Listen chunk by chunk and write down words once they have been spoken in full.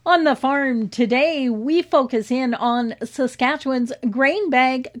On the farm today, we focus in on Saskatchewan's grain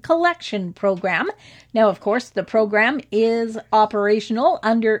bag collection program. Now, of course, the program is operational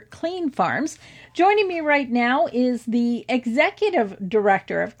under Clean Farms. Joining me right now is the Executive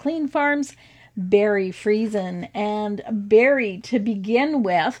Director of Clean Farms, Barry Friesen. And Barry, to begin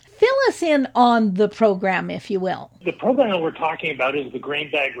with, fill us in on the program, if you will. The program that we're talking about is the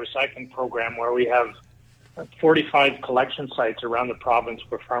grain bag recycling program, where we have 45 collection sites around the province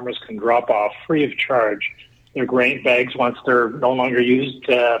where farmers can drop off free of charge their grain bags once they're no longer used,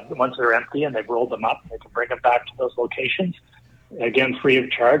 once they're empty and they've rolled them up. They can bring them back to those locations, again, free of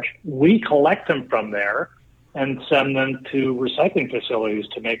charge. We collect them from there and send them to recycling facilities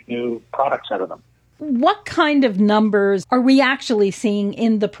to make new products out of them. What kind of numbers are we actually seeing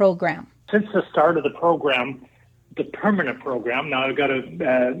in the program? Since the start of the program, the permanent program, now I've got to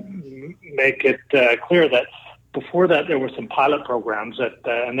make it clear that before that there were some pilot programs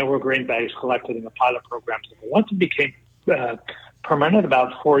and there were grain bags collected in the pilot programs. Once it became permanent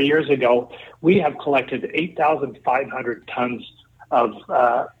about 4 years ago, we have collected 8,500 tons of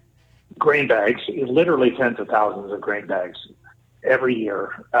grain bags, literally tens of thousands of grain bags every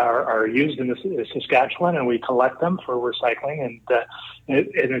year are used in Saskatchewan, and we collect them for recycling, and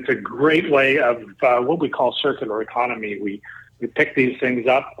it's a great way of what we call circular economy. We pick these things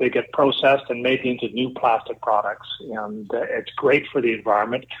up, they get processed and made into new plastic products, and it's great for the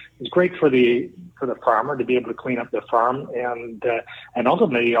environment. It's great for the farmer to be able to clean up the farm, and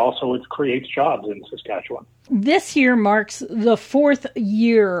ultimately also it creates jobs in Saskatchewan. This year marks the fourth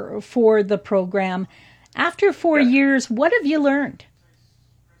year for the program. After 4 years, what have you learned?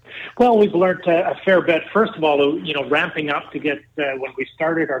 Well, we've learned a fair bit. First of all, ramping up to get, when we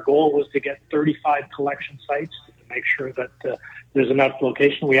started, our goal was to get 35 collection sites to make sure that there's enough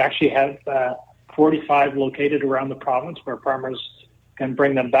location. We actually have 45 located around the province where farmers can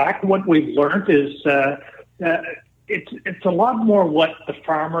bring them back. What we've learned is it's a lot more what the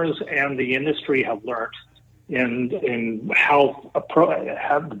farmers and the industry have learned in how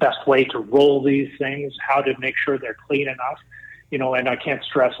the best way to roll these things, how to make sure they're clean enough. And I can't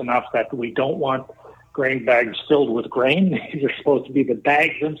stress enough that we don't want grain bags filled with grain. These are supposed to be the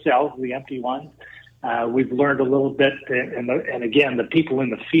bags themselves, the empty ones. We've learned a little bit, and again, the people in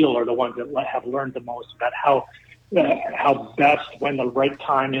the field are the ones that have learned the most about how best, when the right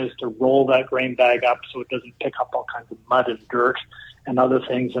time is to roll that grain bag up so it doesn't pick up all kinds of mud and dirt and other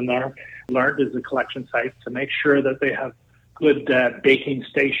things in there. Learned as a collection site to make sure that they have good baking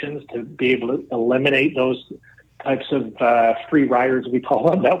stations to be able to eliminate those types of free riders, we call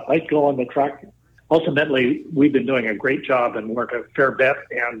them, that might go on the truck. Ultimately, we've been doing a great job and work a fair bit,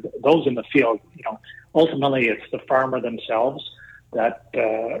 and those in the field, ultimately it's the farmer themselves that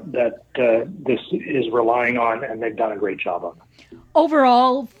this is relying on, and they've done a great job on it.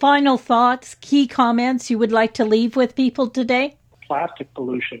 Overall, final thoughts, key comments you would like to leave with people today? Plastic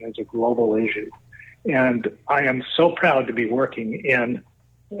pollution is a global issue, and I am so proud to be working in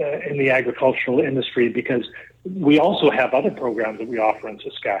the agricultural industry, because we also have other programs that we offer in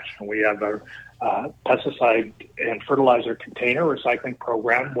Saskatchewan. We have our pesticide and fertilizer container recycling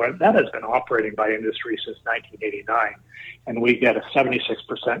program, where that has been operating by industry since 1989, and we get a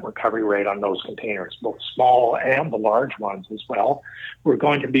 76% recovery rate on those containers, both small and the large ones as well. We're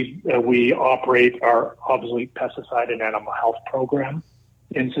going to be we operate our obsolete pesticide and animal health program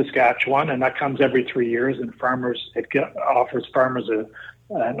in Saskatchewan, and that comes every 3 years, and offers farmers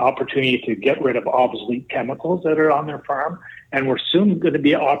an opportunity to get rid of obsolete chemicals that are on their farm. And we're soon going to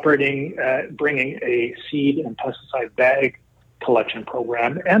be operating, bringing a seed and pesticide bag collection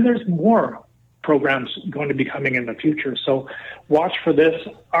program. And there's more programs going to be coming in the future. So watch for this.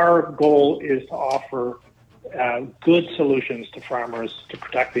 Our goal is to offer good solutions to farmers to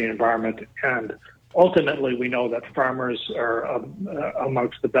protect the environment. And ultimately, we know that farmers are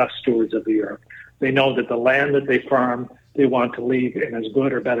amongst the best stewards of the earth. They know that the land that they farm, they want to leave in as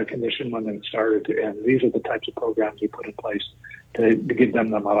good or better condition when they started. And these are the types of programs we put in place to give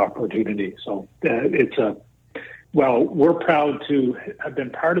them that opportunity. So we're proud to have been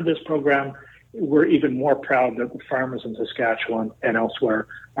part of this program. We're even more proud that the farmers in Saskatchewan and elsewhere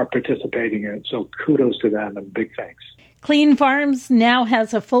are participating in it. So kudos to them and big thanks. Clean Farms now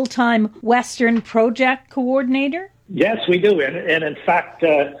has a full-time Western project coordinator? Yes, we do. And in fact,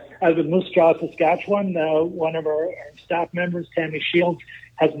 as with Moose Jaw, Saskatchewan, one of our staff members, Tammy Shields,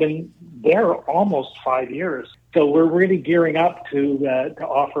 has been there almost 5 years. So we're really gearing up to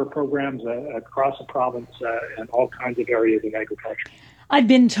offer programs across the province in all kinds of areas in agriculture. I've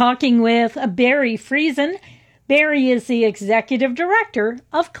been talking with Barry Friesen. Barry is the Executive Director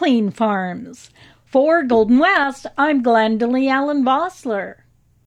of Clean Farms. For Golden West, I'm Glendalee Allen Vossler.